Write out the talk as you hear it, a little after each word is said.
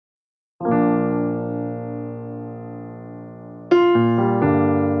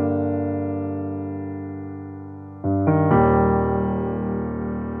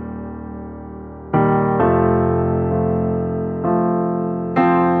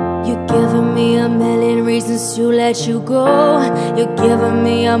giving me a million reasons to let you go. You're giving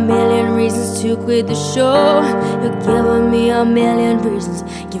me a million reasons to quit the show. You're giving me a million reasons,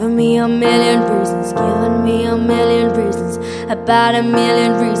 giving me a million reasons, giving me a million reasons, about a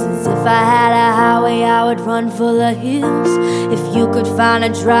million reasons. If I had a highway, I would run for the hills. If you could find a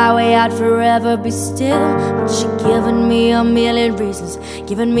dry way, I'd forever be still. But you're giving me a million reasons,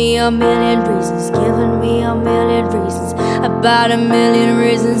 giving me a million reasons, giving me a million reasons, about a million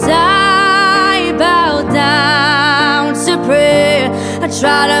reasons. I bow down to prayer. I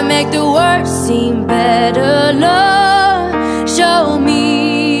try to make the words seem better. Lord, show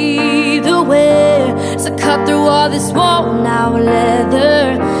me the way to cut through all this worn out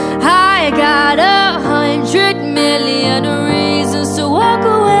leather. I got 100 million reasons to walk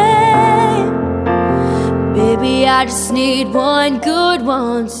away. Baby, I just need one good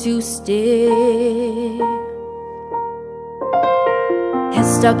one to stay. Head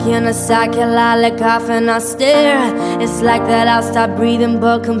stuck in a cycle, I look off and I stare. It's like that I'll stop breathing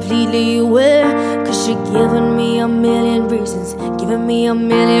but completely aware. Cause you're giving me a million reasons, giving me a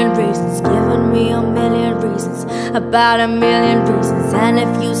million reasons, giving me a million reasons, about a million reasons. And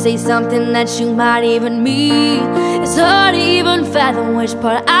if you say something that you might even mean, it's hard to even fathom which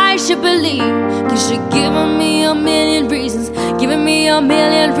part I should believe. Cause you're giving me a million reasons, giving me a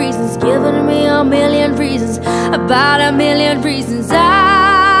million reasons, giving me a million reasons, about a million reasons.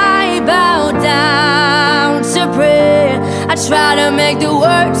 I bow down to prayer. I try to make the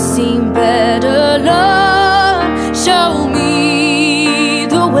words seem better. Lord, show me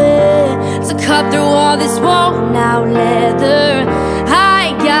the way to cut through all this worn out leather.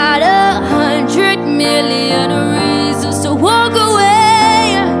 I got 100 million reasons to walk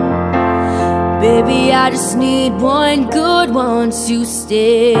away. Baby, I just need one good one to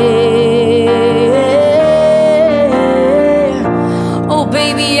stay. Oh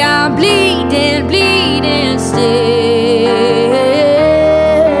baby, I'm bleeding, bleeding still.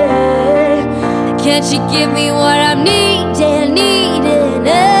 Can't you give me what I'm needing, needing?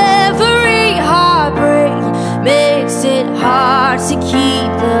 Every heartbreak makes it hard to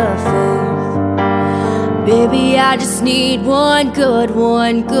keep the faith. Baby, I just need one good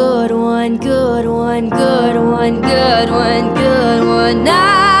one, good one, good one, good one, good one, good one.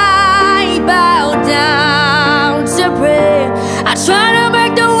 I bow down to pray. I try to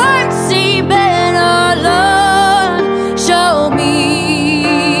make the words seem better. Lord, show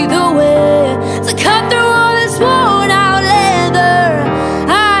me the way to cut through all this worn out leather.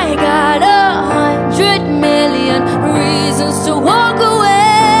 I got 100 million reasons to walk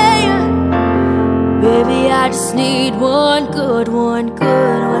away. Baby, I just need one good one,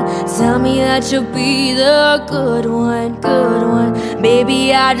 good one. Tell me that you'll be the good one, good one.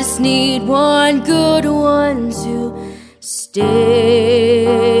 Baby, I just need one good one to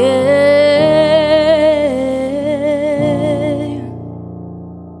stay.